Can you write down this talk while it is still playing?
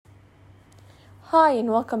Hi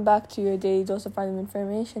and welcome back to your daily dose of random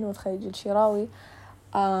information with Khadija Shirawi.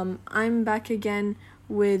 I'm back again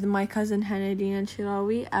with my cousin Hanadine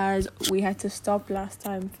Shirawi as we had to stop last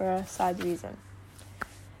time for a sad reason.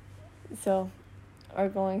 So we're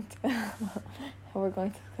going to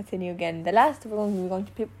continue again. We're going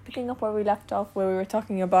to be picking up where we left off, where we were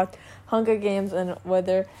talking about Hunger Games and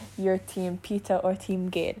whether you're Team Pita or Team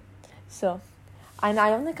Gale. So, and I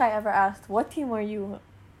don't think I ever asked, what team were you?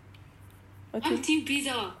 I'm Team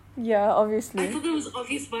Pita. Yeah, obviously. I thought that was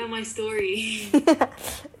obvious by my story.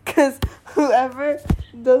 Because whoever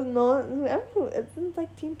isn't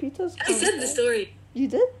like Team Pita's. I said the story. You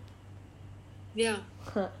did? Yeah.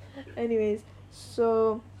 Anyways,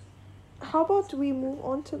 so how about we move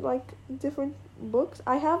on to like different books?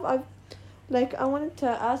 I wanted to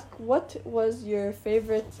ask, what was your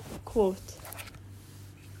favorite quote?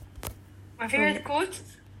 My favorite quote?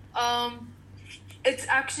 It's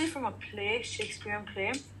actually from a play, Shakespearean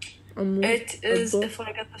play. It is, if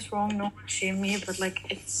I get this wrong, no one shame me, but like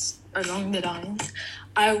it's along the lines.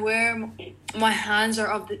 My hands are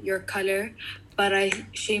of your color, but I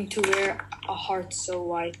shame to wear a heart so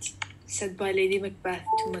white. Said by Lady Macbeth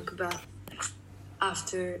to Macbeth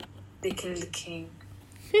after they killed the king.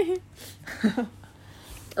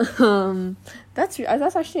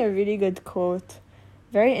 That's actually a really good quote.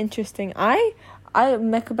 Very interesting.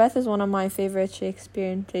 Macbeth is one of my favorite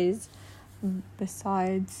Shakespearean plays,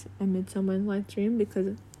 besides A Midsummer Night's Dream,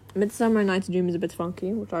 because Midsummer Night's Dream is a bit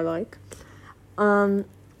funky, which I like. And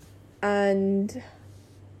I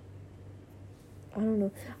don't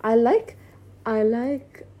know. I like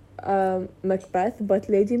Macbeth, but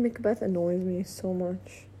Lady Macbeth annoys me so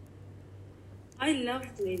much. I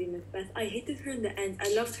loved Lady Macbeth. I hated her in the end. I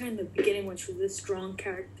loved her in the beginning when she was a strong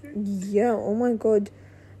character. Yeah, oh my god.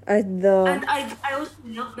 And I also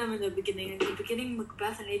loved them in the beginning. In the beginning,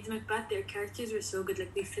 Macbeth and Lady Macbeth, their characters were so good.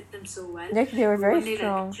 Like, they fit them so well. Like, they were very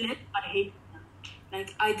strong. When they flipped, I hated them.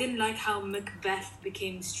 Like, I didn't like how Macbeth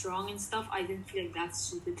became strong and stuff. I didn't feel like that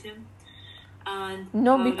suited him. And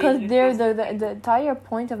no, because the entire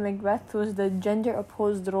point of Macbeth was the gender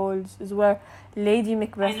opposed roles, is where Lady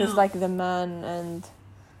Macbeth is like the man and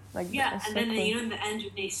like and then in the end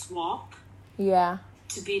when they swap to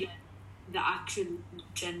be like the actual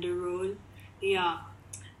gender role,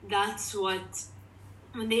 that's what,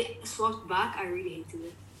 when they swapped back, I really hated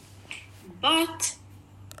it. But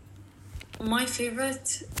my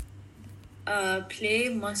favorite play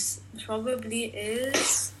most probably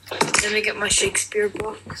is, let me get my Shakespeare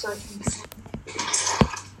book so I can see.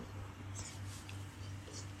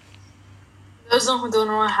 Those who don't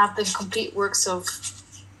know, I have the complete works of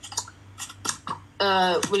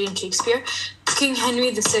William Shakespeare. King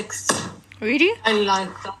Henry VI. Really? I like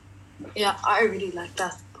that. Yeah, I really like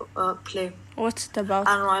that play. What's it about?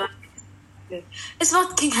 I don't know. I like it. It's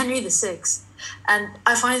about King Henry VI, and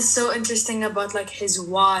I find it so interesting about like his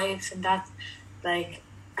wife and that, like,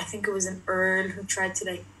 I think it was an earl who tried to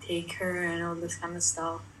like take her and all this kind of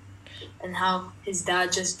stuff, and how his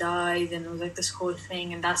dad just died and it was like this whole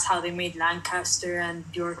thing, and that's how they made Lancaster and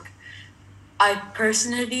York. I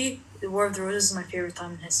personally, the War of the Roses is my favorite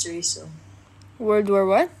time in history. So World War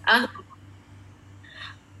what? And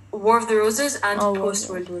War of the Roses and post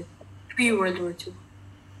World War, pre-World War II.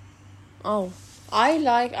 Oh, my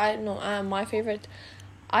favorite.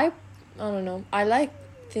 I don't know. I like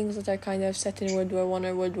things that are kind of set in World War I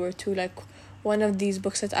or World War II. Like one of these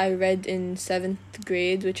books that I read in 7th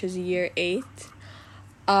grade, which is year 8,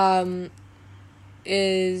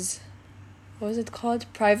 is, what was it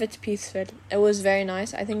called? Private Peaceful. It was very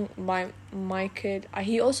nice. I think by Michael.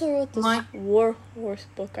 He also wrote this war horse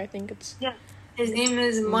book. I think it's. Yeah, his name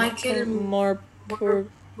is Michael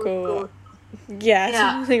Morpurgo. Yeah,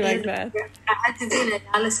 something like that. I had to do an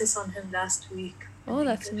analysis on him last week. Oh,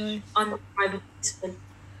 that's nice. On Private Peaceful.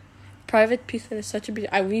 Private Peaceful is such a beauty.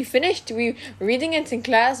 We reading it in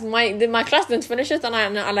class. My class didn't finish it, and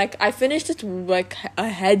I finished it like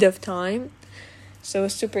ahead of time, so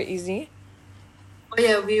it's super easy. Oh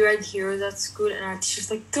yeah, we read Heroes at school, and our teacher's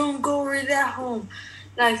like, "Don't go read at home."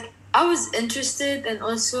 Like, I was interested, and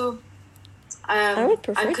also, I would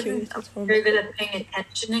prefer I to read at home. Very good at paying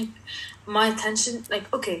attention. My attention, like,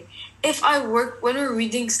 okay, if I work, when we're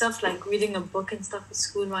reading stuff, like reading a book and stuff at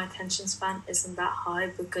school, my attention span isn't that high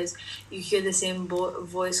because you hear the same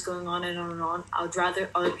voice going on and on and on. I would rather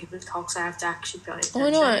other people talk, so I have to actually pay attention. Oh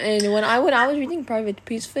no, and when I was reading Private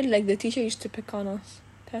Peaceful, like the teacher used to pick on us.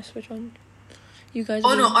 Test which one you guys.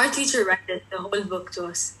 Oh no, our teacher read the whole book to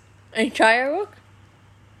us. Entire book?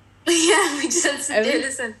 Yeah, we just had to sit there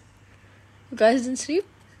listen. You guys didn't sleep?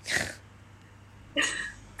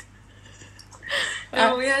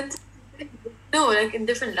 No, we had to No, like in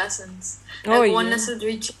different lessons. Oh, Like one yeah. lesson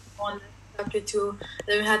reached one, chapter two.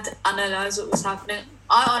 Then we had to analyze what was happening.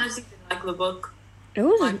 I honestly didn't like the book. It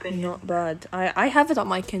was My opinion. not bad. I have it on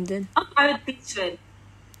my Kindle. Private Peaceful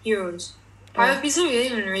Heroes. Private Peaceful, we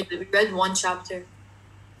didn't even read it. We read one chapter.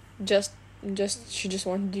 She just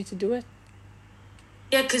wanted you to do it.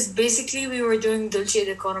 Yeah, because basically we were doing Dulce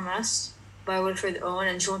de Coromas by Wilfred Owen,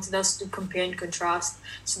 and she wanted us to compare and contrast.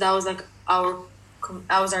 So that was like our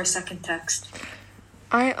second text.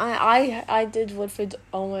 I did Wilfred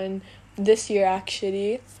Owen this year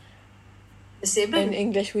actually. Disabled? In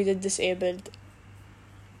English we did Disabled.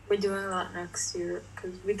 We're doing that next year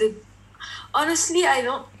because we did. Honestly, I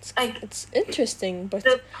don't like. It's interesting, but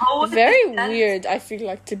The poet very that- weird. I feel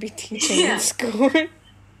like to be teaching Yeah. in school.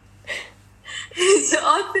 His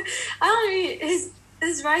author, I don't really,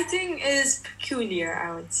 his writing is peculiar,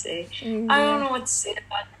 I would say. I don't know what to say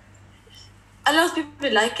about it. A lot of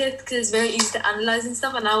people like it because it's very easy to analyze and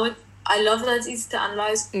stuff, and I love that it's easy to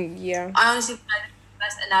analyze. Yeah. I honestly find the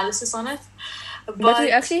best analysis on it. But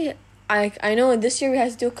we actually, I know this year we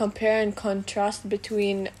had to do a compare and contrast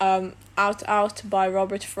between Out by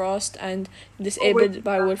Robert Frost and Disabled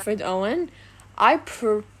by Wilfred Owen. I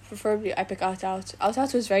preferably I pick Out.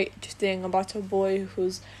 Out was very interesting, about a boy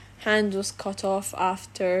whose hand was cut off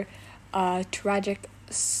after a tragic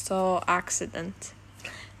accident.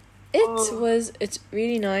 It's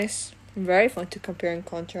really nice, very fun to compare and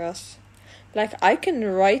contrast. Like I can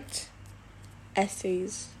write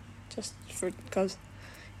essays just because,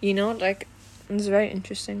 like it's very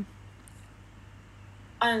interesting.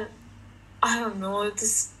 And I don't know,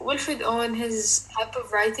 this Wilfred Owen, his type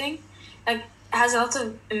of writing, like has a lot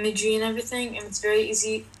of imagery and everything, and it's very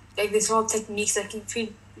easy. Like there's a lot of techniques that you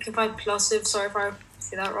can find plosive. Sorry if I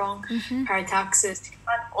say that wrong. Parataxis. You can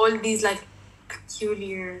find all these like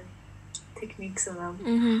peculiar techniques in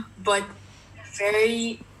them, but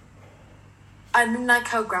very. I didn't like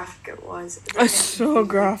how graphic it was. It's so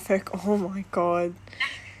graphic. Oh my god.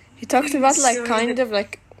 He talks about like So kind of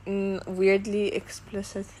like weirdly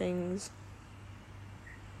explicit things.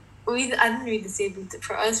 I didn't read Disabled.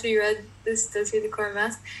 For us, we read this Dulce de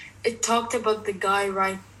Coromas. It talked about the guy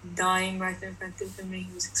dying right in front of him, and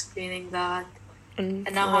he was explaining that. And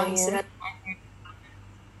now how he said that.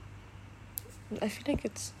 I feel like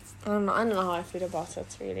it's I don't know how I feel about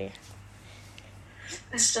it really.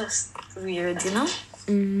 It's just weird, you know?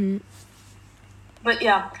 Mm-hmm. But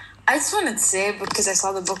yeah, I just wanted to say, because I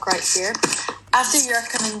saw the book right here, after your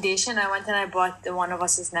recommendation, I went and I bought the One of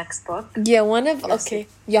Us's next book. Yeah, One of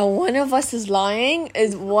Us is Lying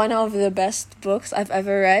is one of the best books I've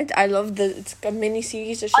ever read. I love it's a mini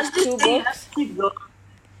series. It's just 2 books.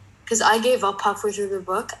 Because I gave up halfway through the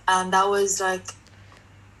book, and that was like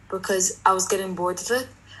because I was getting bored of it.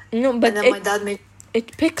 No, but and then my dad made.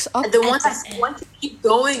 It picks up. And once you keep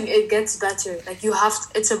going, it gets better. Like you have,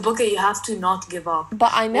 it's a book that you have to not give up.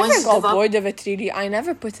 But I never got bored of it. Really, I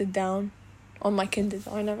never put it down on my Kindle.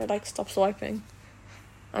 I never stopped swiping,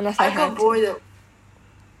 unless I got bored of.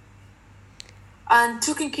 And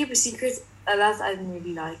Two Can Keep a Secret. That I didn't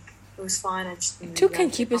really like. It was fine. I just didn't Two really Can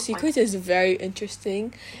like Keep it. a Secret is very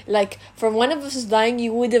interesting. Like from One of Us is Dying,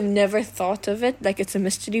 you would have never thought of it. Like it's a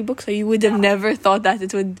mystery book, so you would have never thought that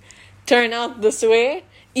it would turn out this way,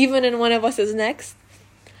 even in One of Us is Next.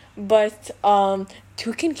 But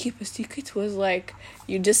Two Can Keep a Secret was like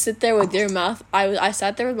you just sit there with your mouth. I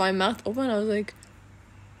sat there with my mouth open. I was like,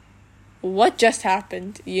 what just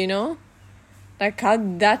happened? Like how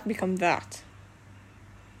did that become that?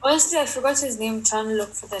 Honestly, I forgot his name. I'm trying to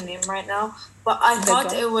look for the name right now, but I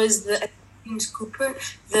thought it was James Cooper,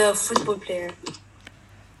 the football player.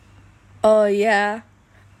 Oh yeah.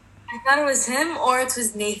 I thought it was him, or it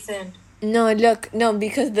was Nathan. No,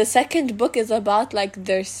 because the second book is about like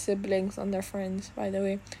their siblings and their friends. By the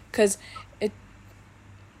way, because it,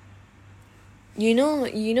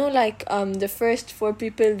 like the first 4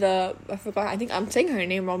 people. I forgot. I think I'm saying her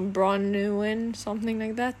name wrong. Bronwyn, something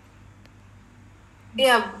like that.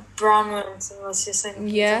 Yeah, Bronwyn. So let's just say.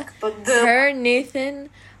 Yeah, but her Nathan.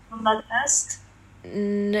 On that test.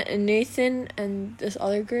 Nathan and this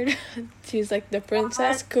other girl. She's like the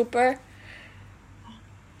princess Cooper.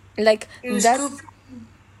 Like that.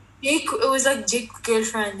 Jake. It was like Jake's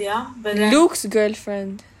girlfriend, yeah. But Luke's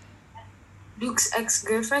girlfriend. Luke's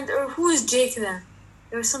ex-girlfriend, or who is Jake then?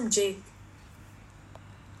 There was some Jake.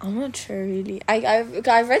 I'm not sure really. I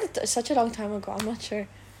read it such a long time ago. I'm not sure.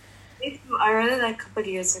 I read it like a couple of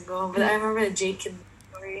years ago, but I remember Jake in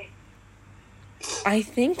the story. I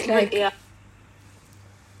think yeah.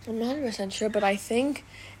 I'm not 100% sure, but I think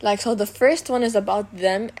so the first one is about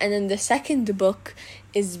them, and then the second book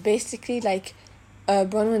is basically like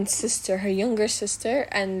Bronwyn's sister, her younger sister,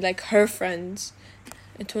 and like her friends.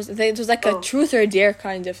 It was like a truth or dare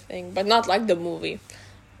kind of thing, but not like the movie.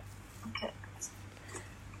 Okay.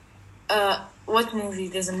 What movie?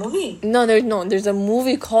 There's a movie? No. There's a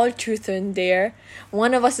movie called Truth and Dare.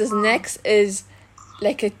 One of us next is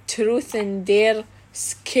like a truth and dare,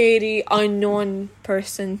 scary unknown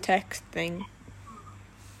person text thing.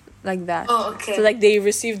 Like that. Oh, okay. So like they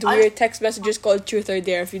received weird text messages called truth or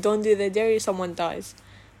dare. If you don't do the dare, someone dies.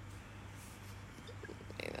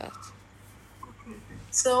 Like that.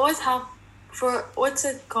 So what's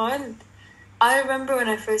it called? I remember when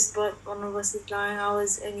I first bought one of us line, I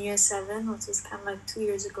was in year 7, which was kind of like 2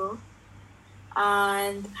 years ago.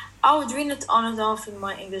 And I would read it on and off in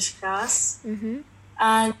my English class. Mm-hmm.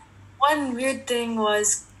 And one weird thing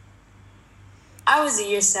was I was a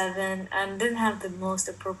year 7 and didn't have the most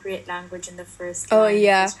appropriate language in the first Oh, line of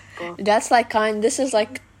yeah. this book. That's like this is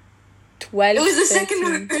like 12. It was the 13. second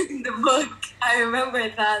word in the book. I remember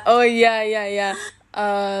that. Oh, yeah.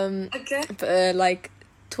 Okay. Like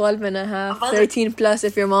 12 and a half, About 13 plus.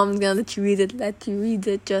 If your mom's gonna let you read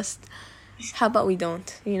it. Just, how about we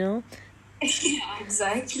don't, Yeah,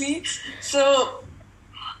 exactly. So,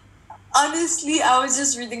 honestly, I was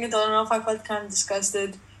just reading it on and off. I felt kind of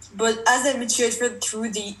disgusted. But as I matured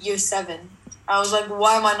through the year 7, I was like,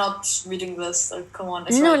 why am I not reading this? Like, come on.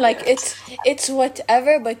 No, right like there. it's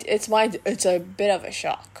whatever, but it's a bit of a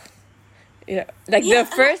shock. Yeah, like Yeah, the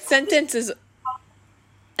first sentence is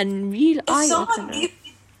a real If eye someone opener. gave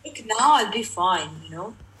me a book now, I'd be fine,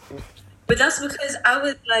 But that's because I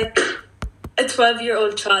was like a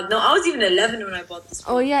 12-year-old child. No, I was even 11 when I bought this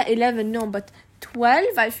book. Oh yeah, 11. No, but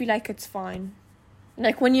 12. I feel like it's fine.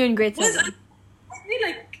 Like when you're in grade 7. I feel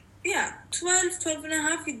like, 12 and a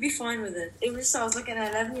half, you'd be fine with it. It was, I was like an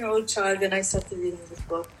 11-year-old child and I started reading this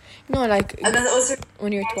book. No, like And then also,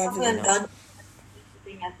 when you're 12. I was done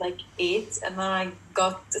at like 8, and then I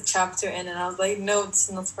got a chapter in and I was like, no,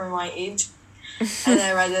 it's not for my age. And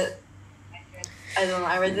I read it. I don't know,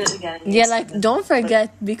 I read it again. Yeah, like don't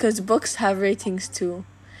forget, because books have ratings too.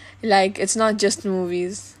 Like it's not just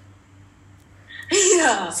movies.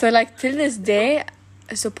 Yeah. So like till this day,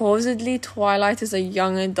 supposedly Twilight is a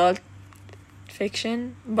young adult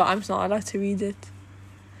fiction, but I'm not allowed to read it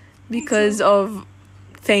because of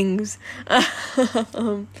things.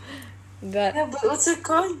 That Yeah, but what's it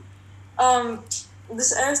called?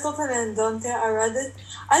 This Aristotle and Dante, I read it.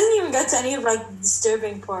 I didn't even get to any of like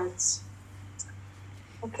disturbing parts.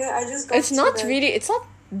 Okay, I just got. it's not really. It's not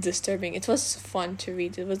disturbing. It was fun to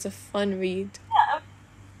read. It was a fun read.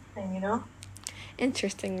 Yeah,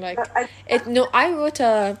 Interesting. Like But I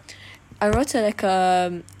I wrote like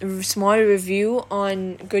a small review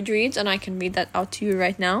on Goodreads, and I can read that out to you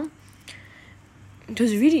right now. It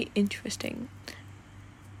was really interesting.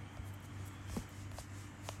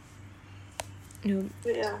 No,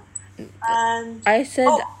 Yeah. And I said.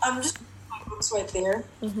 I'm just my books right there.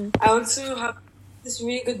 Mm-hmm. I also have this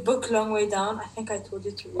really good book, Long Way Down. I think I told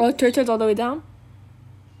you to read. Oh, Turtles All the Way Down?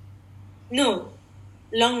 No,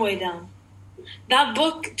 Long Way Down. That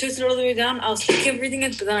book, Turtles All the Way Down. I was thinking of reading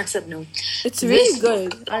it, but then I said no. It's really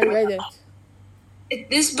good. I read it.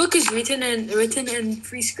 This book is written in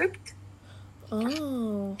free script.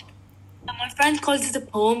 Oh. And my friend calls it a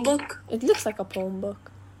poem book. It looks like a poem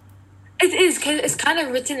book. It is, cause it's kind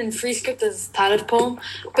of written in free script as a styled poem,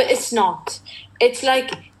 but it's not. It's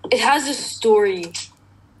like, it has a story.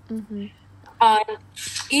 Mm-hmm.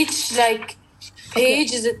 Each, like,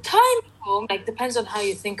 page is a tiny poem, like, depends on how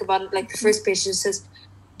you think about it. Like, the first page just says,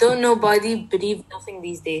 don't nobody believe nothing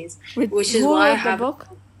these days. Which is why I have the book?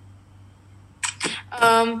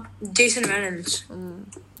 Jason Reynolds.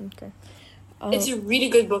 Okay. It's a really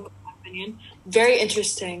good book, in my opinion. Very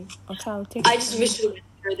interesting. Okay, I'll take I it. just wish it went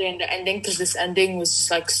further in the ending, because this ending was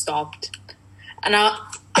just like stopped, and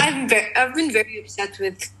I've been very upset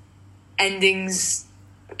with endings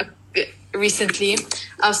recently.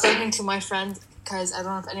 I was talking to my friend because I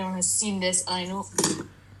don't know if anyone has seen this, and I know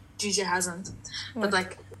GJ hasn't. What? But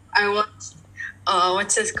like I watched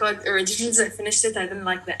what's this called? Originals. I finished it. I didn't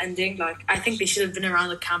like the ending. Like I think they should have been around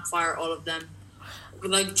the campfire, all of them,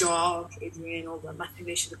 with like Jock, Adrian, all of them. I think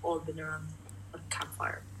they should have all been around a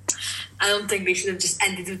campfire. I don't think they should have just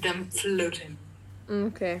ended with them floating.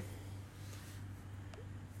 Okay.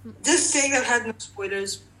 Just saying that had no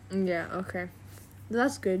spoilers. Yeah, okay.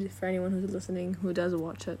 That's good for anyone who's listening who does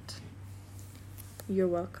watch it. You're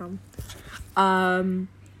welcome.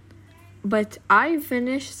 But I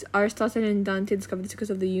finished Aristotle and Dante Discover the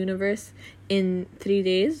Secrets of the Universe in 3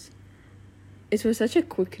 days. It was such a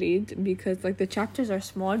quick read because like the chapters are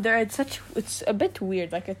small. It's a bit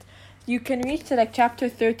weird. Like you can reach to like chapter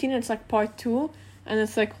 13 and it's like part 2, and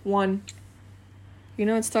it's like 1. You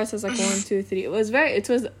know, it starts as like 1, 2, 3. It was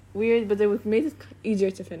weird, but they made it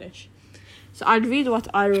easier to finish. So I'd read what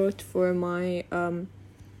I wrote for my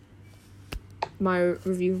my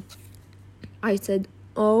review. I said,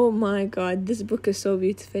 "Oh my God, this book is so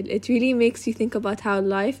beautiful. It really makes you think about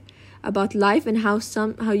life and how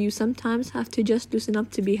you sometimes have to just loosen up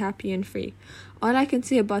to be happy and free. All I can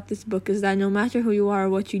say about this book is that no matter who you are or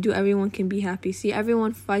what you do, everyone can be happy. See,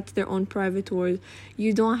 everyone fights their own private wars.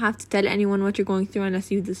 You don't have to tell anyone what you're going through unless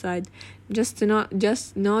you decide. Just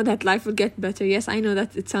know that life will get better. Yes, I know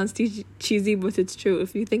that it sounds cheesy, but it's true.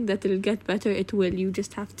 If you think that it'll get better, it will. You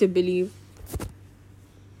just have to believe."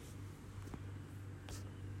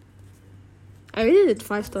 I rated it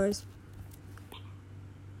 5 stars.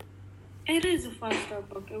 It is a 5-star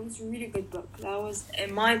book. It was a really good book. That was,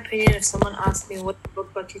 in my opinion, if someone asked me what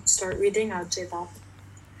book got you to start reading, I would say that.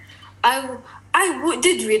 I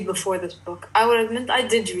did read before this book. I would admit I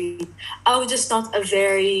did read. I was just not a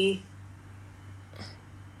very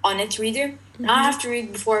on it reader. Mm-hmm. I have to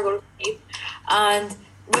read before I go to sleep. And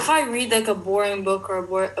if I read like a boring book or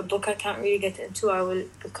a book I can't really get into, I will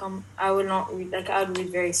not read. Like, I would read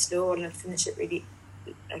very slow and finish it really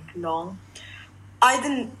like long.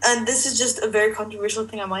 And this is just a very controversial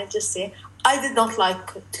thing I might just say, I did not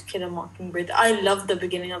like To Kill a Mockingbird. I loved the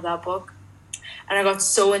beginning of that book, and I got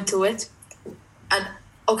so into it. And,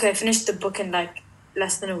 I finished the book in, like,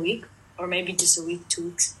 less than a week, or maybe just a week, 2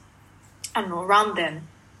 weeks. I don't know, around then.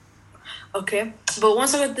 Okay? But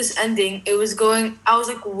once I got this ending, I was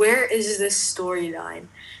like, where is this storyline?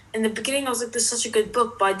 In the beginning, I was like, this is such a good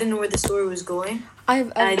book, but I didn't know where the story was going.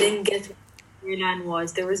 And I didn't get storyline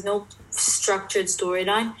was. There was no structured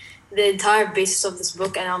storyline. The entire basis of this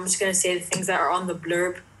book, and I'm just gonna say the things that are on the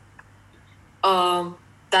blurb.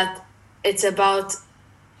 That it's about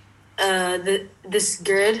this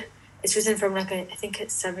girl. It's written from like I think a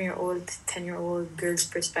 7-year-old, 10-year-old girl's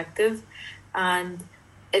perspective, and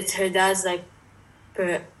it's her dad's like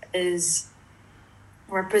is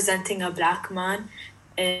representing a black man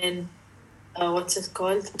in what's it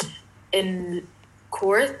called, in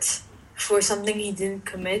court for something he didn't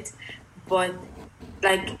commit, but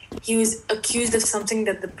like he was accused of something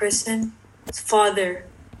that the person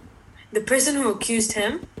who accused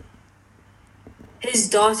him, his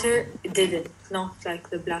daughter did it, not like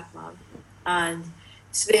the black man. And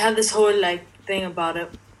so they had this whole like thing about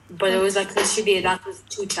it, but it was like literally that was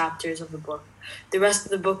 2 chapters of the book. The rest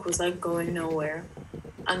of the book was like going nowhere,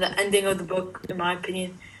 and the ending of the book, in my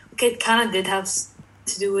opinion, it kind of did have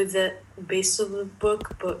to do with the base of the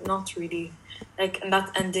book, but not really. Like, and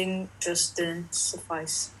that ending just didn't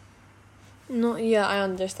suffice. No, yeah, I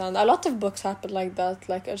understand. A lot of books happen like that.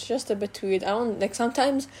 Like, it's just a bit weird.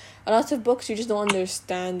 Sometimes a lot of books you just don't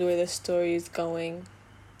understand where the story is going.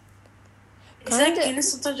 It's like,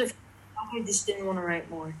 sometimes I just didn't want to write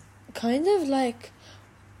more. Kind of like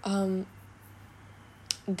the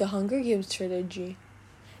Hunger Games trilogy.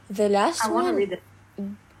 The last one, I want to read it.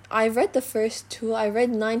 I read the first 2. I read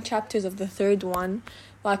 9 chapters of the 3rd one.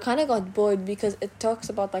 But I kind of got bored because it talks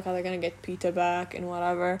about like how they're gonna get Peter back and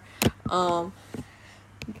whatever. I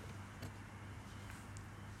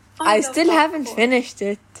still haven't finished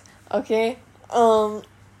it. Okay.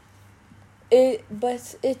 It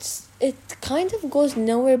kind of goes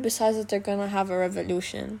nowhere besides that they're gonna have a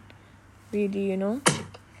revolution. Really, you know.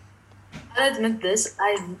 I'll admit this.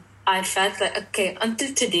 I felt like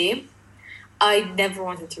until today, I never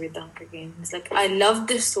wanted to read The Hunger Games. Like, I loved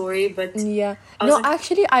the story, but... Yeah. No,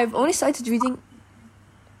 actually, I've only started reading...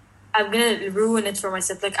 I'm going to ruin it for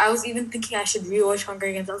myself. Like, I was even thinking I should rewatch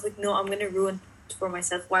Hunger Games. I was like, no, I'm going to ruin it for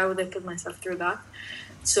myself. Why would I put myself through that?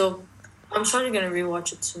 So, I'm surely going to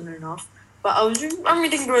rewatch it soon enough. But I'm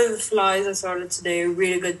reading Lord of the Flies. I started today.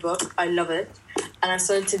 Really good book. I love it. And I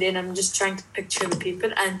started today, and I'm just trying to picture the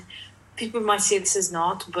people. And people might say this is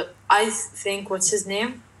not, but I think, what's his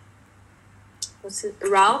name?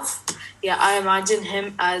 Ralph? Yeah, I imagine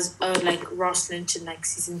him as like Ross Lynch in like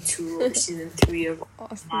season 2 or season 3 of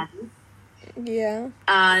Madden. Yeah.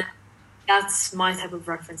 And that's my type of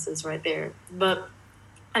references right there.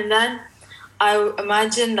 And then I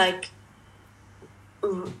imagine like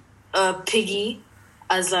Piggy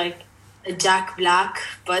as like a Jack Black,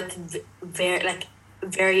 but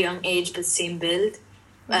very young age, but same build,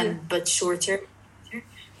 but shorter.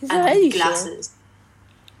 He's and glasses.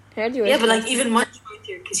 Sure. Yeah, but like even much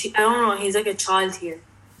shorter because I don't know. He's like a child here.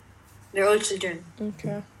 They're all children.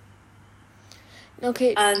 Okay.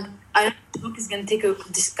 And I know the book is gonna take a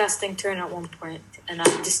disgusting turn at one point, and I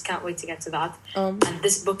just can't wait to get to that. And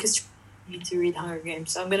this book is trying to read Hunger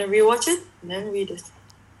Games, so I'm gonna rewatch it and then read it.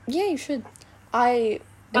 Yeah, you should. I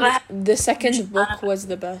But I The second book was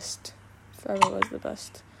the best. Forever was the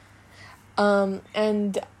best.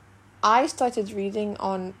 And I started reading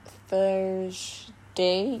on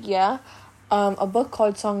Thursday, yeah. A book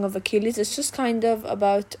called Song of Achilles. It's just kind of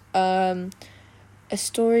about a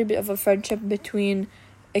story of a friendship between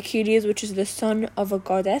Achilles, which is the son of a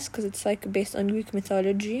goddess, because it's like based on Greek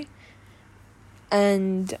mythology,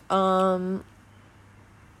 and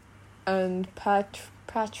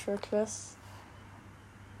Patroclus,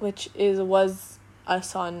 which was a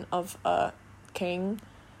son of a king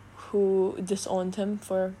who disowned him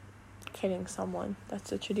for killing someone.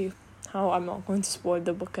 That's literally how. I'm not going to spoil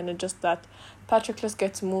the book, and it's just that Patroclus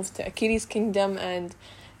gets moved to Achilles' kingdom, and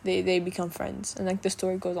they become friends, and like the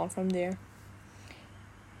story goes on from there.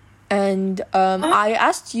 And I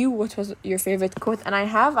asked you what was your favorite quote, and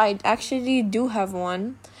I actually do have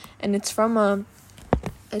one, and it's from a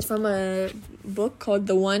book called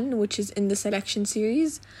The One, which is in the Selection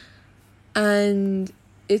series, and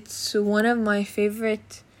it's one of my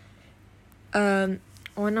favorite. The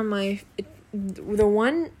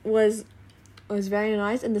One was very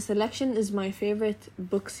nice, and the Selection is my favorite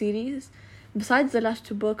book series. Besides the last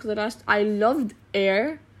two books, I loved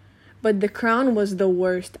Air, but The Crown was the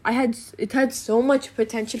worst. It had so much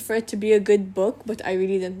potential for it to be a good book, but I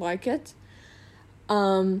really didn't like it.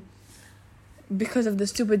 Because of the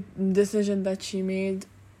stupid decision that she made.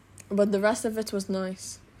 But the rest of it was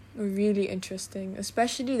nice. Really interesting.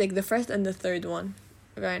 Especially like the first and the third one.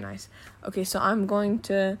 Very nice. Okay, so I'm going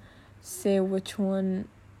to say which one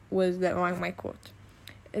was my quote.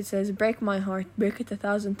 It says, "Break my heart, break it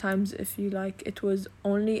 1,000 times if you like. It was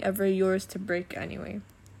only ever yours to break anyway."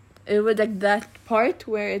 It was like that part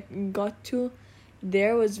where it got to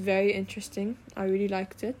there was very interesting. I really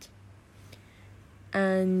liked it.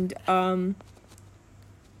 And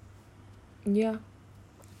yeah,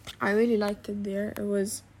 I really liked it there. It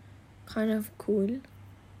was kind of cool.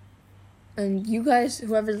 And you guys,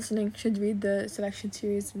 whoever's listening, should read the Selection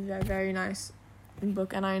series. Very, very nice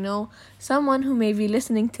book. And I know someone who may be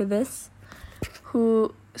listening to this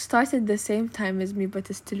who started the same time as me but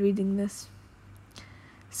is still reading this.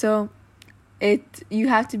 So you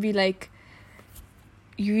have to be like,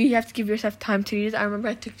 you really have to give yourself time to read it. I remember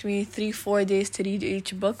it took me 3-4 days to read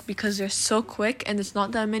each book because they're so quick and it's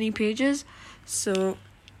not that many pages. So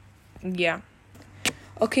yeah.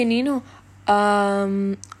 Okay, Nino,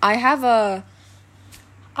 I have a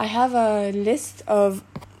list of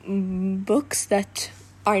books that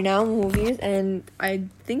are now movies, and I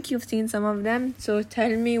think you've seen some of them. So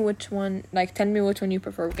tell me which one you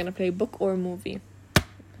prefer. We're gonna play book or movie.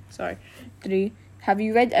 Sorry. 3. Have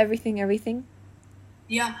you read Everything?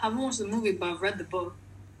 Yeah, I haven't watched the movie, but I've read the book.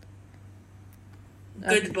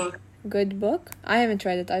 Good book. Good book? I haven't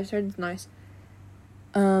read it. I've heard it's nice.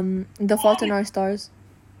 The Fault in Our Stars.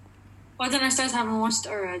 Fault in Our Stars, haven't watched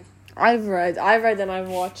or read. I've read and I've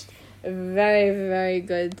watched. Very, very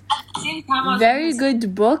good. Same time very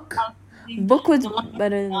good book. Book was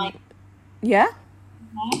better than... Yeah?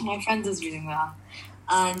 My friend is reading that.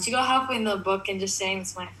 And she got halfway in the book and just saying,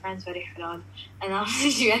 "It's my friend's very hard." And then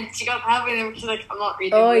she got halfway in, she's like, "I'm not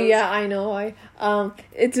reading." Oh this. Yeah, I know.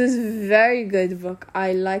 It was very good book.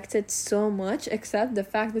 I liked it so much, except the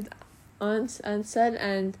fact that Ansel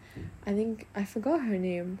and I think I forgot her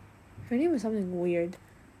name. Her name was something weird.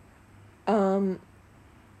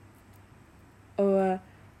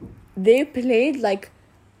 They played like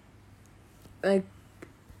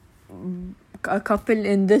a couple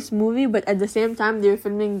in this movie, but at the same time they were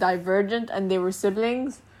filming Divergent and they were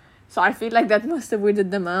siblings, so I feel like that must have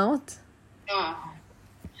weirded them out.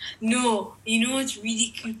 No, you know what's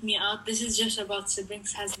really creeped me out? This is just about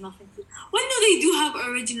siblings, has nothing to... Well, no, they do have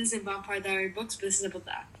originals in Vampire Diary books, but this is about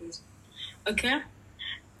the actors. Okay?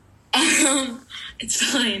 It's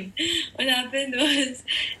fine. What happened was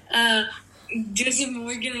Joseph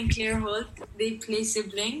Morgan and Claire Holt, they play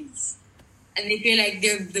siblings. And they feel like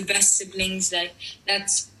they're the best siblings, like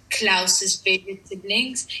that's Klaus's favorite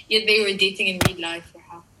siblings. Yet they were dating in real life for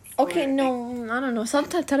half. Okay, no, I don't know.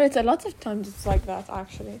 Sometimes a lot of times it's like that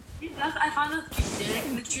actually. I found that cute. They're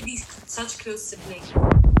like literally such close siblings,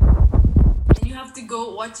 and you have to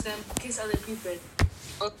go watch them kiss other people.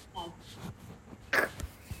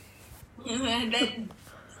 And then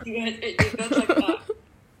you got like that.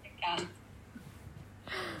 I can't.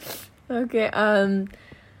 Okay,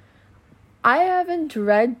 I haven't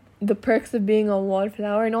read The Perks of Being a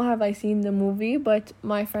Wallflower, nor have I seen the movie, but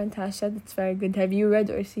my friend has said it's very good. Have you read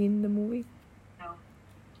or seen the movie? No.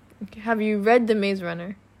 Okay. Have you read The Maze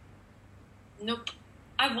Runner? Nope.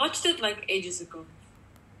 I watched it like ages ago.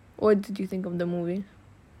 What did you think of the movie?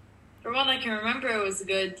 For what I can remember, it was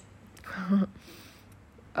good.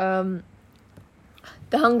 Um,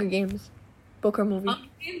 The Hunger Games, book or movie.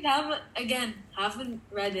 Haven't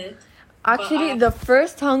read it. Actually, the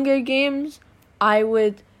first Hunger Games, I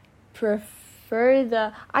would prefer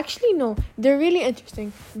the. Actually, no, they're really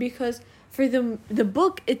interesting because for the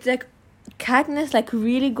book, it's like Katniss like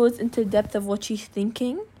really goes into depth of what she's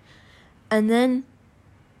thinking, and then,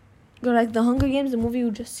 like the Hunger Games, the movie,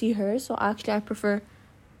 you just see her. So actually, I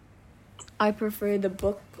prefer the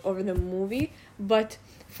book over the movie, but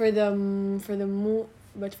for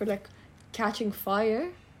like Catching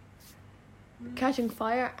Fire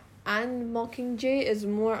and Mockingjay is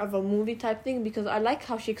more of a movie type thing because I like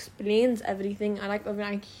how she explains everything. I like when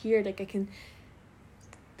I hear, like, I can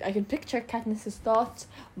picture Katniss's thoughts,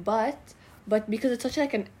 but because it's such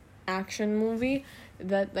like an action movie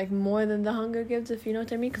that, like, more than the Hunger Games, if you know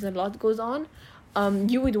what I mean, because a lot goes on,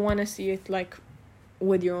 you would want to see it like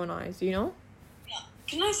with your own eyes, you know.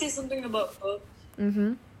 Can I say something about books?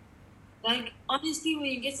 Like, honestly, when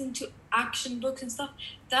you get into action books and stuff,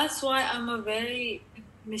 that's why I'm a very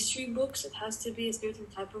mystery books. It has to be a certain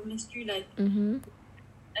type of mystery, like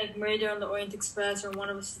Murder on the Orient Express or One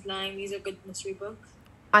of Us is Lying. These are good mystery books.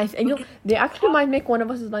 I know they actually might make One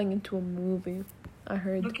of Us is Lying into a movie. I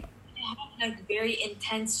heard. Okay. They have like very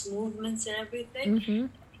intense movements and everything.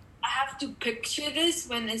 I have to picture this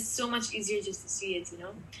when it's so much easier just to see it, you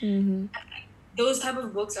know. Those type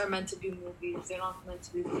of books are meant to be movies. They're not meant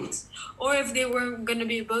to be books. Or if they were gonna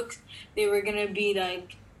be books, they were gonna be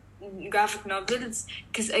like graphic novels.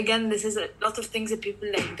 Because again, this is a lot of things that people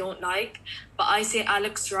like don't like. But I say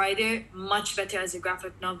Alex Rider much better as a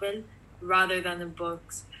graphic novel rather than the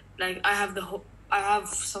books. Like I have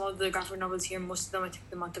some of the graphic novels here. Most of them I took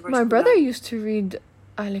them out of My brother used to read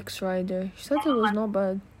Alex Rider. He said it was not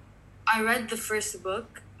bad. I read the first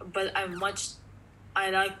book, but I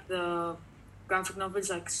like the graphic novels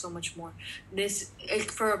like so much more. This is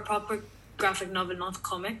for a proper graphic novel, not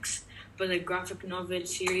comics, but a graphic novel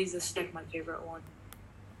series is like my favorite one.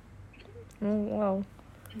 Oh wow.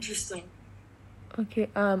 Interesting. Okay,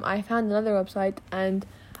 I found another website and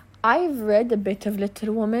I've read a bit of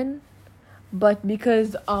Little Women, but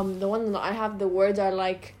because the one that I have, the words are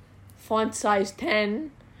like font size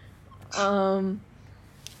 10, even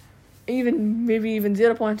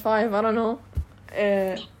 0.5, I don't know.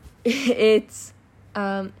 It's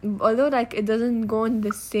although like it doesn't go in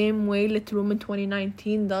the same way Little Women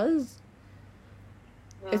 2019 does.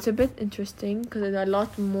 Yeah. It's a bit interesting because a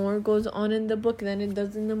lot more goes on in the book than it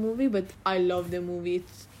does in the movie, but I love the movie.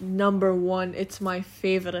 It's number one. It's my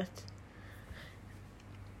favorite.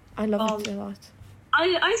 I love it a lot.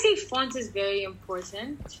 I say font is very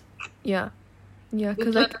important. Yeah,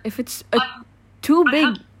 because like if it's too big. I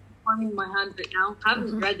have one in my hand right now. I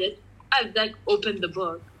haven't read it. I've like opened the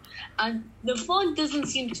book, and the font doesn't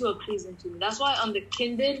seem too pleasing to me. That's why on the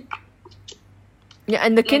Kindle. Yeah,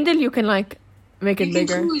 and the Kindle you can like make it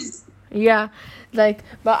bigger. Yeah, like,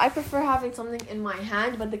 but I prefer having something in my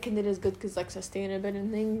hand. But the Kindle is good because like sustainable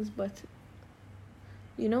and things. But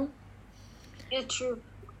you know. Yeah, true.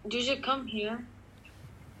 Juju, come here.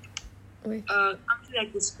 Wait. Come to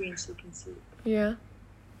like the screen so you can see. Yeah.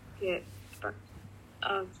 Okay.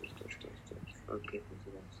 Okay.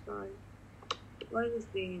 Sorry. Why is this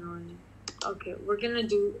being annoying? Okay, we're gonna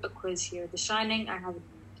do a quiz here. The Shining, I haven't.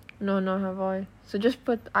 No, have I. So just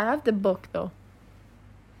put. I have the book though.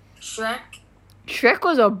 Shrek. Shrek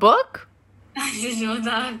was a book? I didn't know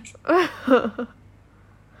that.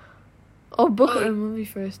 Oh, book or movie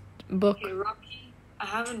first? Book. Okay, Rocky. I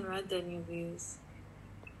haven't read any of these.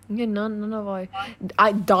 Yeah, none of I.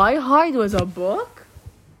 Die Hard was a book?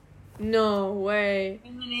 No way.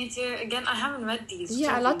 Terminator. Again, I haven't read these.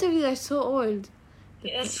 Yeah, a lot of these are so old.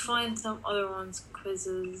 Okay, let's find some other ones.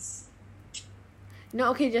 Quizzes. No,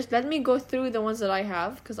 okay, just let me go through the ones that I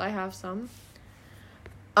have, because I have some.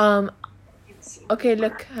 Okay,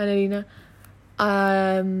 look, Annalena.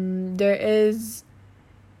 There is...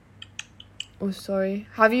 Oh, sorry.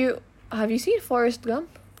 Have you seen Forrest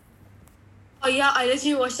Gump? Oh, yeah, I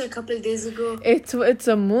literally watched it a couple of days ago. It's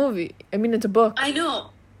a movie. I mean, it's a book. I know.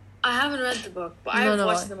 I haven't read the book, but I've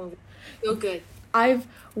watched the movie. So good. I've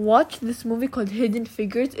watched this movie called Hidden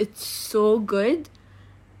Figures. It's so good.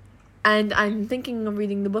 And I'm thinking of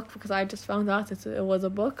reading the book because I just found out it was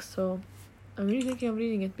a book. So I'm really thinking of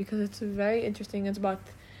reading it because it's very interesting.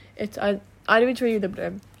 I'll read for you the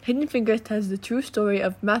blurb. Hidden Figures tells the true story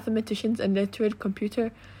of mathematicians and literate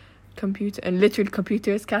computers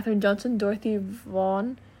Katherine Johnson, Dorothy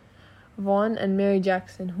Vaughan, and Mary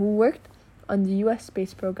Jackson, who worked on the U.S.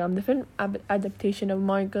 space program. The film adaptation of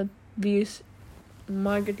Margot Lee's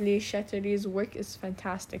Margaret Lee Shetterly's work is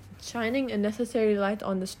fantastic, shining a necessary light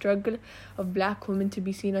on the struggle of black women to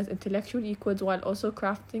be seen as intellectual equals while also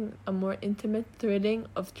crafting a more intimate thrilling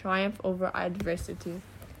of triumph over adversity.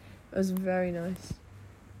 It was very nice.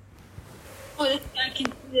 Oh, I can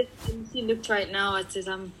see it. I can see looked right now at it.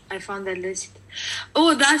 I found that list.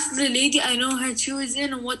 Oh, that's the lady. I know her. She was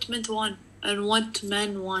in What Men Want and What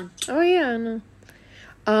Men Want. Oh yeah, I know.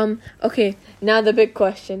 Okay, now the big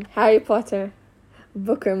question. Harry Potter,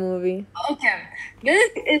 book or movie? Okay,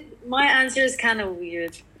 my answer is kind of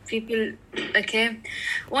weird. People, okay.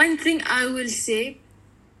 One thing I will say,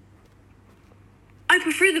 I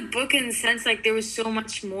prefer the book in the sense like there was so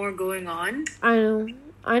much more going on.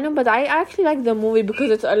 I know, but I actually like the movie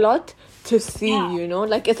because it's a lot to see, Yeah. you know?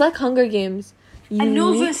 Like, it's like Hunger Games. You I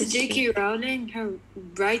know need versus to see. J.K. Rowling, her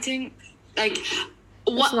writing, like,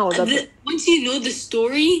 not what that- once you know the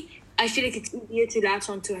story, I feel like it's easier to latch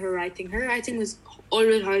on to her writing. Her writing was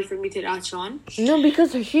always hard for me to latch on. No,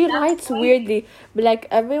 because she writes weirdly. But, like,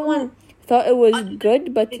 everyone thought it was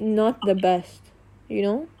good, but not the best. You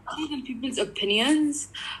know? Other than people's opinions,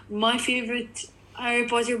 my favorite Harry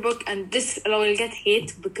Potter book, and this I will get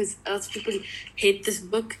hate because a lot of people hate this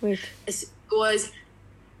book, Wait. was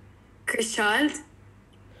Cursed Child.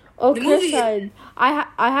 Oh, The Cursed movie- Child. I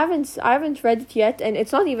haven't read it yet, and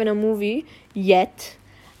it's not even a movie yet.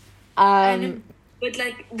 But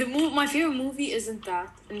like my favorite movie isn't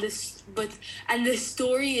that, and the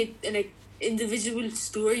story and like individual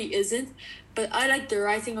story isn't. But I like the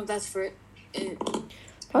writing of that for.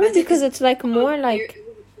 Probably because it's like more like It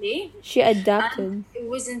was a play, she adapted. and it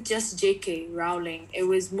wasn't just J.K. Rowling. It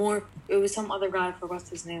was some other guy. I forgot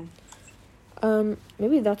his name.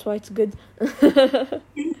 Maybe that's why it's good. Let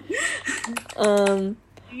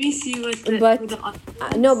me see But who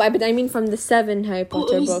the no, but I mean from the 7 Harry it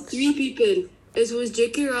Potter was books. 3 people. It was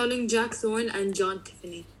J.K. Rowling, Jack Thorne, and John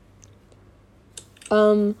Tiffany.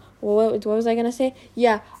 What was I gonna say?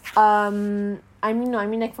 Yeah. I mean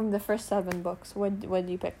like from the first 7 books. What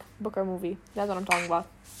do you pick? Book or movie? That's what I'm talking about.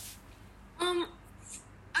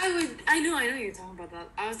 I know you're talking about that.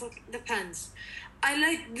 I was like, depends. I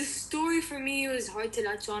like the story. For me, it was hard to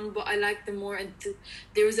latch on, but I like the more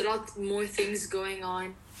there was a lot more things going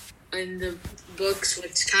on in the books,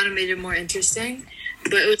 which kind of made it more interesting.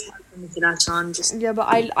 But it was hard for me to latch on. Just Yeah, but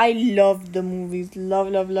I love the movies.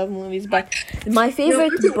 Love movies. But my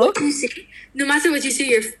favorite book. No matter what you say,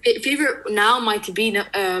 your favorite now might be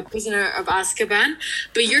Prisoner of Azkaban,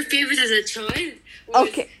 but your favorite as a child was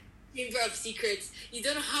Okay. Chamber of Secrets. You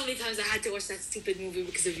don't know how many times I had to watch that stupid movie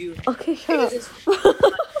because of you. Okay, It shut was up.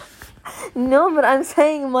 just- No, but I'm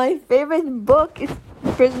saying my favorite book is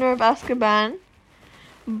Prisoner of Azkaban.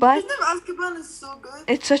 But Prisoner of Azkaban is so good.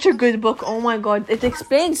 it's such a good book. Oh my god. It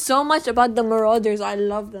explains so much about the Marauders. I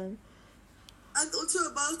love them. And also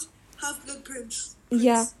about Half-Blood Prince.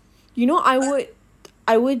 Yeah. You know,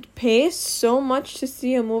 I would pay so much to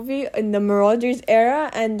see a movie in the Marauders era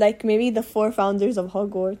and like maybe the 4 founders of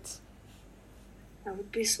Hogwarts. That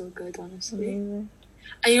would be so good, honestly. Amazing.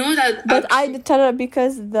 I know that. But I did tell her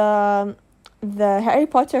because the Harry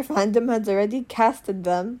Potter fandom has already casted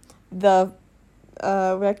them. With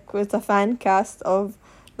a fan cast of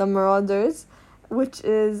the Marauders, which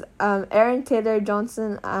is Aaron Taylor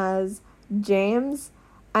Johnson as James,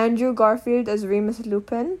 Andrew Garfield as Remus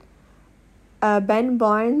Lupin, Ben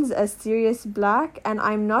Barnes as Sirius Black, and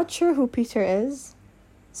I'm not sure who Peter is.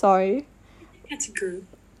 Sorry. That's good.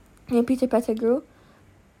 Yeah, Peter Pettigrew.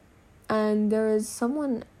 And there is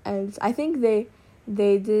someone else. I think they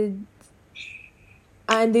did.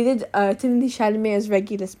 And they did Timothy Chalamet as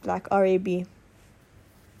Regulus Black, R.A.B.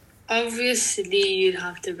 Obviously, you'd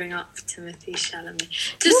have to bring up Timothy Chalamet.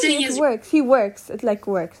 Just No, saying, it works. He works. It like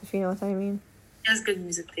works, if you know what I mean. he has good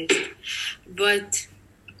music taste. But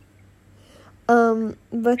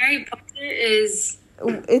But Harry Potter is.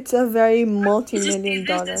 it's a very Just multi-million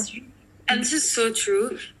dollar. And this is so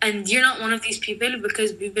true. And you're not one of these people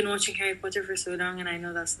because we've been watching Harry Potter for so long, and I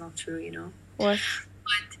know that's not true, you know. What?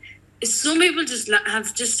 But some people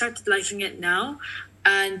have just started liking it now,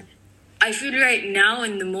 and I feel right now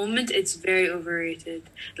in the moment it's very overrated.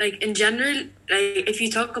 Like in general, like if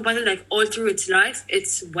you talk about it like all through its life,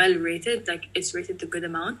 it's well rated. Like it's rated a good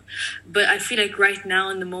amount. But I feel like right now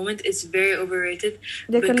in the moment it's very overrated.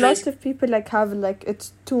 Like a because- lot of people like have like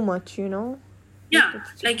it's too much, you know. Yeah,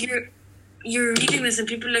 like you're reading this and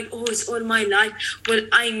people are like, oh, it's all my life. Well,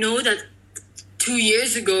 I know that 2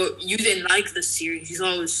 years ago you didn't like the series. You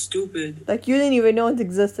thought it was stupid. Like you didn't even know it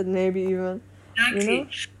existed, maybe even. Exactly. You know?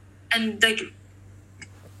 And like,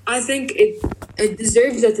 I think it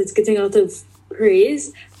deserves that it's getting a lot of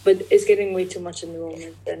praise. but it's getting way too much in the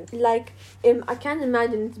moment. Then Like, I can't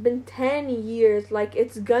imagine. It's been 10 years. Like,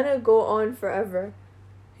 it's gonna go on forever.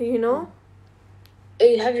 You know?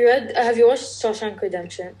 Have you watched Shawshank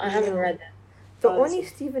Redemption? I haven't No. read it. The Oh, only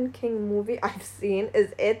Stephen King movie I've seen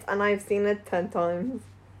is It, and I've seen it 10 times.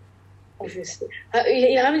 Obviously,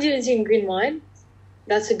 you haven't even seen Green Mile?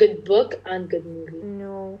 That's a good book and good movie.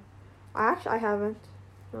 No. I haven't.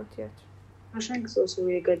 Not yet. Shawshank is also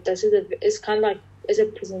really good. It's kind of like it's a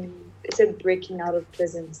prison. It's a breaking out of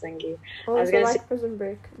prison thingy. Oh, I was so gonna like say, Prison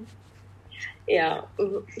Break. yeah,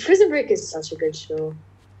 Prison Break is such a good show.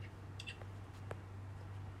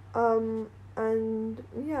 And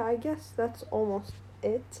yeah, I guess that's almost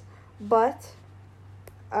it. But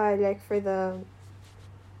like for the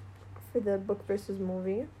book versus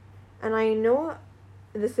movie, and I know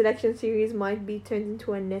the selection series might be turned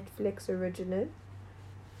into a Netflix original,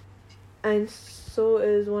 and so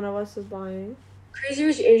is One of Us is Lying. Crazy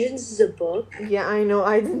Rich Asians is a book. Yeah, I know.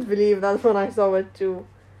 I didn't believe that when I saw it too.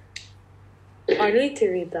 I need to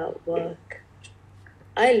read that book.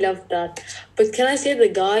 I love that. But can I say the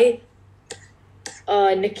guy,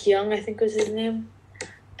 Nick Young, I think was his name.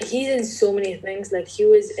 He's in so many things. Like he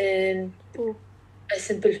was in Who? A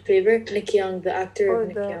Simple Favor. Nick Young, the actor Oh, of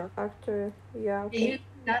Nick the Young. actor. Yeah. He Okay. was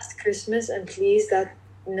in Last Christmas, and please, that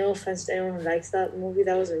no offense to anyone who likes that movie,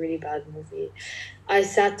 that was a really bad movie. I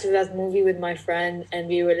sat through that movie with my friend, and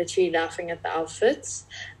we were literally laughing at the outfits.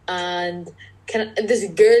 And this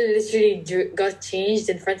girl literally got changed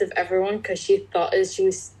in front of everyone because she thought she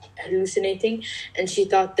was hallucinating, and she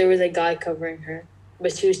thought there was a guy covering her,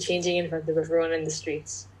 but she was changing in front of everyone in the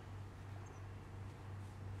streets.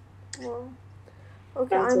 Well,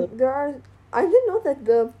 okay. That's I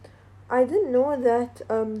didn't know that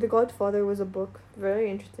The Godfather was a book. Very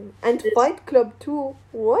interesting. And Yes. Fight Club too.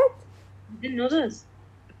 What? I didn't know this.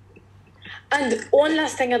 And one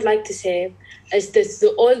last thing I'd like to say is this: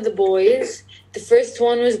 all the boys. The first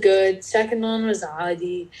one was good. Second one was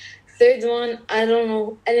adi. Third one, I don't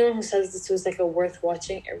know. Anyone who says this was like a worth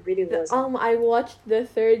watching, it really wasn't. I watched the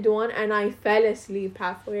third one and I fell asleep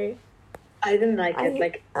halfway. I didn't like it.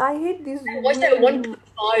 Like I hate these. I watched at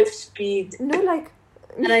 1.5 speed, No, like.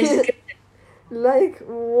 and I skipped it. Like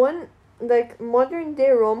modern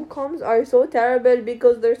day rom-coms are so terrible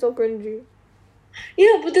because they're so cringy.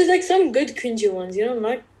 Yeah, but there's like some good cringy ones, you know,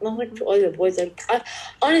 not like to all the boys. Like,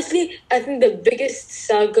 honestly, I think the biggest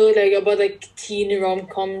saga like about like teen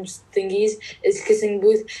rom-coms thingies is Kissing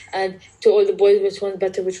Booth, and to all the boys, which one's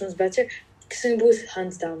better? Which one's better? Kissing Booth,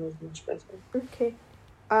 hands down, was much better. Okay.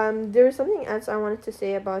 There was something else I wanted to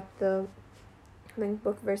say about the like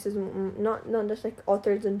book versus not just like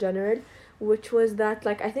authors in general, which was that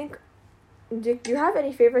like I think do you have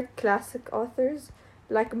any favorite classic authors?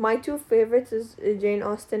 Like my two favorites is Jane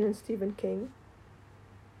Austen and Stephen King.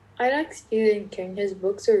 I like Stephen King. His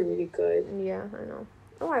books are really good. Yeah, I know.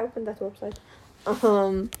 Oh, I opened that website.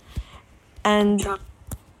 And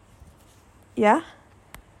yeah.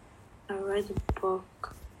 I read a book.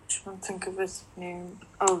 I can't think of his name,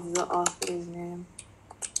 of the author's name.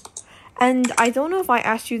 And I don't know if I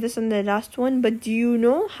asked you this in the last one, but do you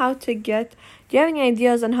have any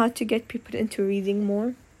ideas on how to get people into reading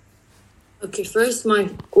more? Okay, first,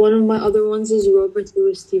 one of my other ones is Robert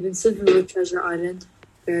Louis Stevenson, who wrote Treasure Island.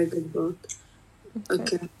 Very good book.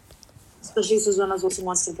 Okay. Especially because when I was watching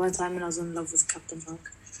Once Upon a Time and I was in love with Captain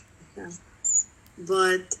Hook. Yeah.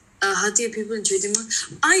 But how to get people into reading more?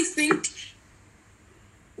 I think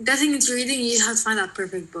getting into reading, you have to find that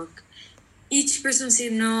perfect book. Each person say,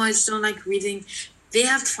 no, I just don't like reading. They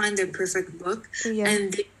have to find their perfect book. Yeah.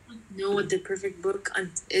 And they don't know what their perfect book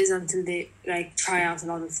is until they like try out a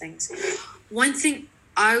lot of things. One thing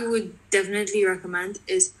I would definitely recommend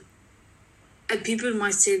is, and people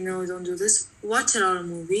might say, no, don't do this, watch a lot of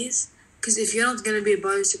movies. Because if you're not going to be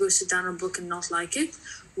bothered to go sit down a book and not like it,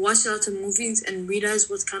 watch a lot of movies and realize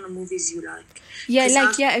what kind of movies you like. Yeah,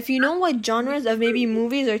 if you know what genres of maybe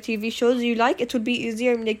movies or TV shows you like, it would be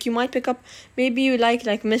easier. Like, you might pick up, maybe you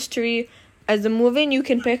like mystery as a movie, and you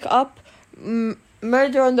can pick up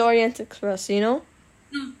Murder on the Orient Express, you know?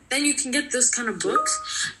 Then you can get those kind of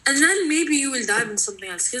books, and then maybe you will dive into something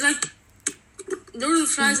else. Because, like, Lord of the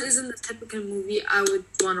Flies isn't the typical movie I would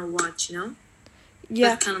want to watch, you know? Yeah.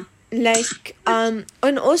 That kind of... Like, and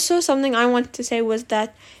also something I wanted to say was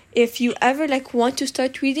that if you ever want to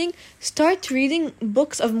start reading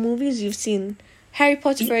books of movies you've seen. Harry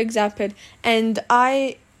Potter, for example. And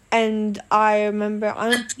I remember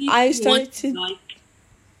I started to...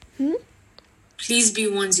 Please be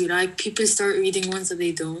ones you like. People start reading ones that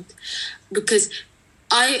they don't. Because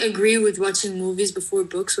I agree with watching movies before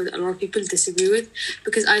books, what a lot of people disagree with,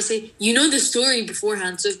 because I say you know the story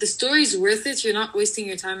beforehand. So if the story is worth it, you're not wasting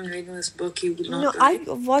your time in reading this book. You will not. No, I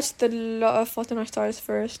watched the Fault in Our Stars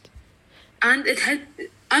first. And it had.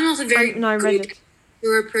 I'm not a very I read it.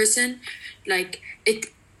 visual person. Like it,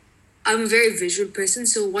 I'm a very visual person.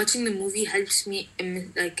 So watching the movie helps me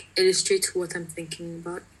like illustrate what I'm thinking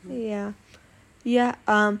about. Yeah.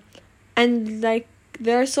 And like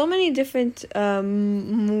there are so many different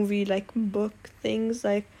movie like book things.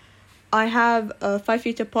 Like I have 5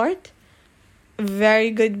 Feet Apart, very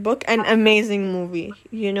good book and amazing movie.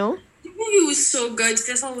 You know. The movie was so good.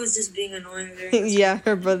 Faisal was just being annoying there. Yeah,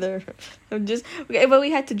 her brother. Okay, but we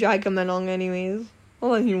had to drag him along anyways.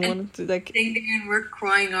 All he wanted to like. And we're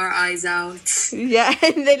crying our eyes out. Yeah,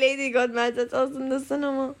 and the lady got mad at us in the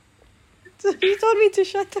cinema. So he told me to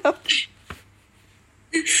shut up.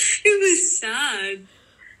 It was sad.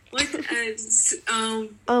 What else?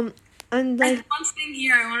 And like And one thing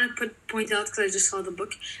here I want to point out because I just saw the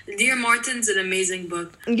book. Dear Martin's an amazing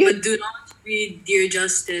book, Yeah. but do not read Dear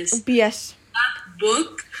Justice. yes. That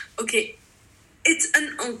book, okay, it's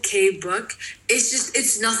an okay book.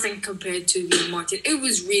 It's nothing compared to Dear Martin. It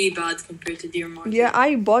was really bad compared to Dear Martin. Yeah,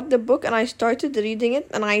 I bought the book and I started reading it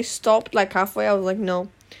and I stopped like halfway. I was like, no,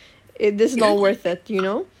 this is not worth it, you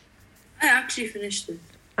know? I actually finished it.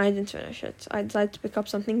 I didn't finish it. I decided to pick up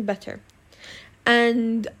something better.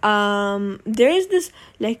 And there is this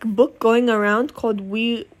like book going around called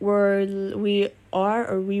We Were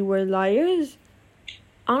Liars.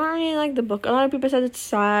 I don't really like the book. A lot of people said it's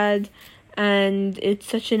sad and it's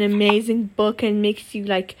such an amazing book and makes you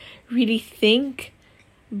like really think.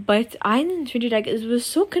 But I didn't really like it. It was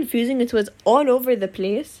so confusing. It was all over the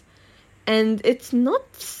place. And it's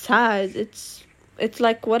not sad. It's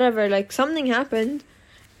like whatever, like something happened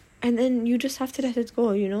and then you just have to let it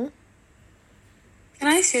go, you know? Can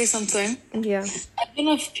I say something? Yeah. I don't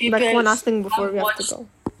know if people Like one last thing before we have to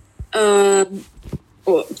go.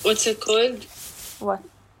 What's it called? What?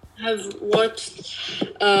 Have watched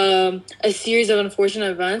a series of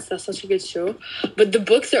Unfortunate Events. That's such a good show. But the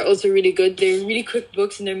books are also really good. They're really quick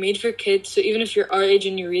books and they're made for kids. So even if you're our age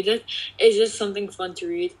and you read it, it's just something fun to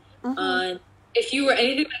read. If you were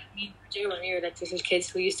anything like me, when we were like little kids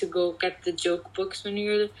who used to go get the joke books when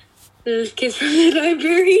you were little kids from the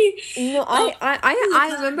library. No,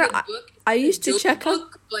 I remember I used to check out.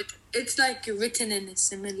 Book, but it's like written in a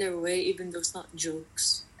similar way, even though it's not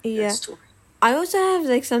jokes. Yeah. I also have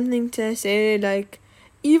like something to say, like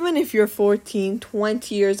even if you're 14,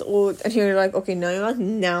 20 years old and you're like, okay,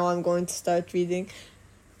 now I'm going to start reading,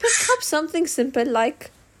 pick up something simple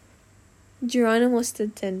like Geronimo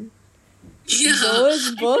Stilton. Yeah.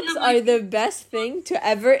 Those books are the best thing to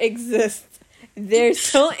ever exist. They're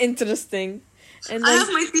so interesting. And I like, have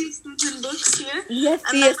my Thea Stilton books here. yeah,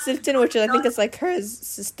 Thea Stilton, which I think is like her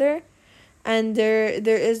sister. And there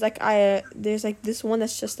is like there's like this one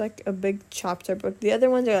that's just like a big chapter book. The other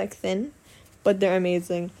ones are like thin, but they're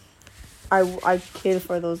amazing. I kill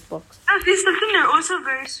for those books. Thea Stilton are also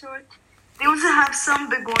very short. They also have some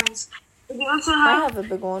big ones. They also I have. have a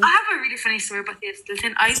big one. I have a really funny story about Thea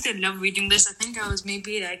Stilton. I used to love reading this. I think I was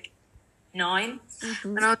maybe like 9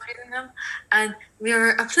 when I was reading them, and we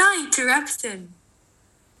were applying to Repton.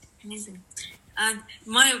 Amazing. And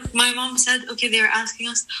my mom said, okay, they were asking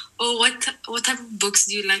us, oh, what type of books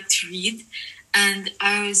do you like to read? And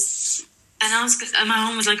my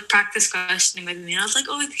mom was like practice questioning with me. And I was like,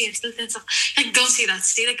 oh, okay, Stilton stuff. Like, don't say that.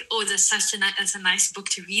 Say like, oh, that's a nice book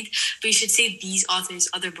to read. But you should say these authors'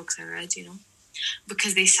 other books I read, you know,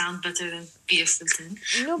 because they sound better than Thea Stilton.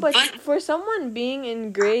 No, but for someone being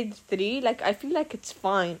in grade 3, like I feel like it's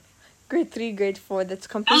fine. Grade 3, grade 4, that's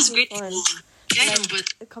completely fine. Yeah, Like,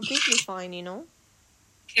 but completely fine, you know.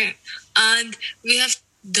 okay. And we have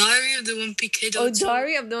Diary of the Wimpy Kid. Oh,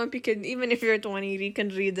 Diary of the Wimpy Kid. Even if you're 20, you can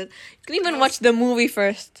read it. You can even watch the movie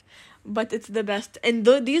first. But it's the best. And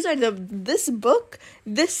these are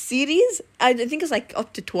this series, I think it's like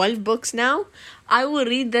up to 12 books now. I will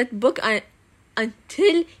read that book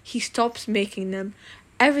until he stops making them.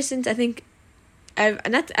 Ever since, I think,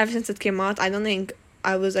 not ever since it came out. I don't think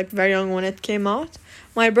I was like very young when it came out.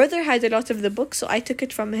 My brother had a lot of the books, so I took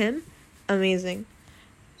it from him. Amazing.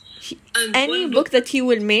 Any book that he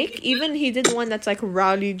will make, even he did one that's like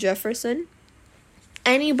Rowley Jefferson.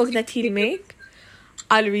 Any book that he'll make,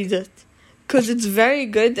 I'll read it. Because it's very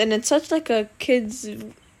good and it's such like a kid's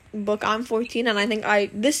book. I'm 14 and I think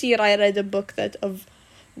this year I read a book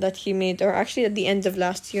that he made, or actually at the end of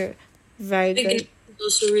last year. Very good.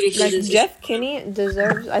 Also really good. Like Jeff Kinney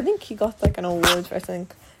deserves, I think he got like an award for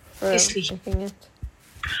making it.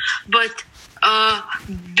 But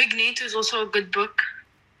Big Nate is also a good book.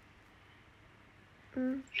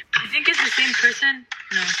 I think it's the same person.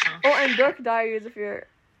 No, it's not. Oh, and Dark Diaries, if you're...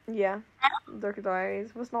 Yeah. Dark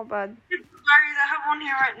Diaries was not bad. Diaries, I have one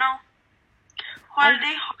here right now.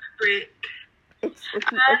 Holiday Heartbreak. It's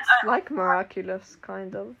like Miraculous,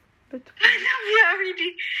 kind of. But Yeah,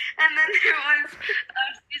 really. And then there was,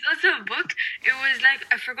 there's also a book. It was like,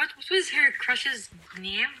 I forgot, what was her crush's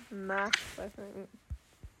name? Max, I think.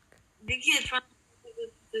 Vicky, it's one.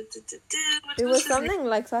 It was something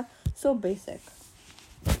like that. So basic.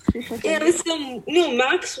 Yeah, it was some. No,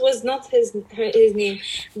 Max was not his name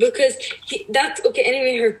because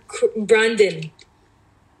Brandon.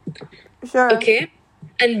 Sure. Okay.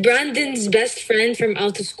 And Brandon's best friend from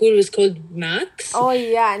out of school was called Max. Oh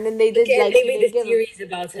yeah, and then they did Okay, like they made a give series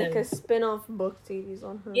about him. like a spin-off book series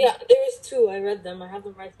on her. Yeah, there was 2. I read them. I have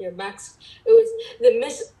them right here. Max. It was the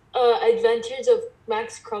Adventures of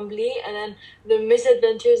Max Crumbly, and then the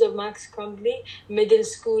Misadventures of Max Crumbly, Middle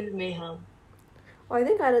School Mayhem. Oh, I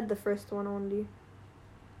think I read the first one only.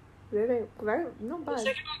 Very not bad.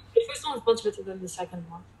 The first one was much better than the second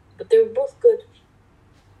one, but they were both good.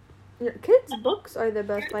 Yeah, kids' books are the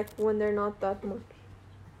best. Like when they're not that much.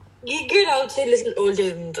 Geek Girl, I would say, a little older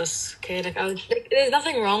than this. Okay, there's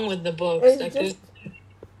nothing wrong with the books. It's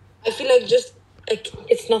I feel like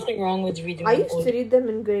it's nothing wrong with reading. I them used older. to read them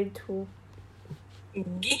in grade 2.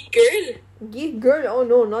 Geek Girl. Geek Girl? Oh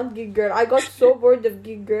no, not Geek Girl. I got so bored of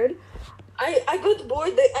Geek Girl. I got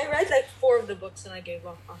bored. I read like 4 of the books and I gave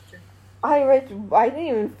up after. I didn't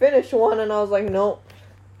even finish one, and I was like, no.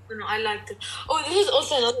 No, I liked it. Oh, this is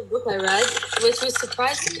also another book I read, which was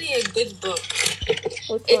surprisingly a good book.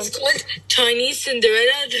 It's called Chinese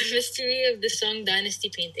Cinderella: The Mystery of the Song Dynasty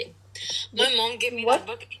Painting. My mom gave me that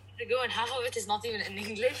book ages ago, and half of it is not even in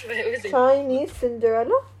English, but it was Chinese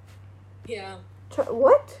Cinderella? Yeah.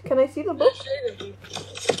 What? Can I see the book?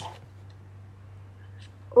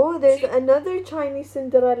 Oh, there's another Chinese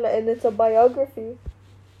Cinderella, and it's a biography.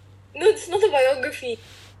 No, it's not a biography.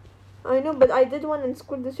 I know, but I did one in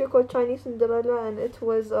school this year called Chinese Cinderella, and it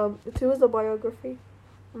was a biography.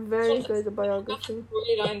 Very good biography.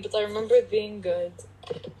 Storyline, but I remember it being good.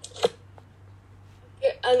 Okay,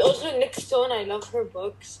 and also Nick Stone, I love her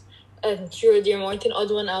books. And True Dear Martin, Odd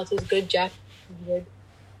One Out is good. Jack is good.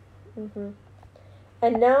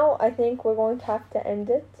 And now I think we're going to have to end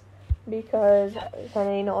it because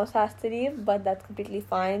Sanina also has to leave, but that's completely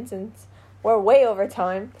fine since we're way over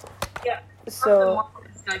time. Yeah. So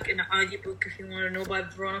It's like an audiobook if you want to know, by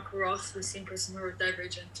Veronica Roth, the same person who wrote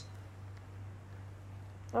Divergent.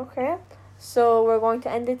 okay, so we're going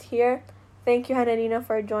to end it here. Thank you, Hanalina,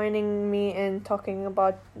 for joining me in talking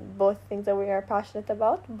about both things that we are passionate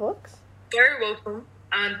about, books. Very welcome,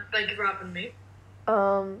 and thank you for having me.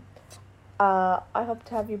 I hope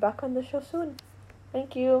to have you back on the show soon.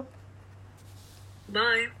 Thank you.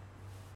 Bye.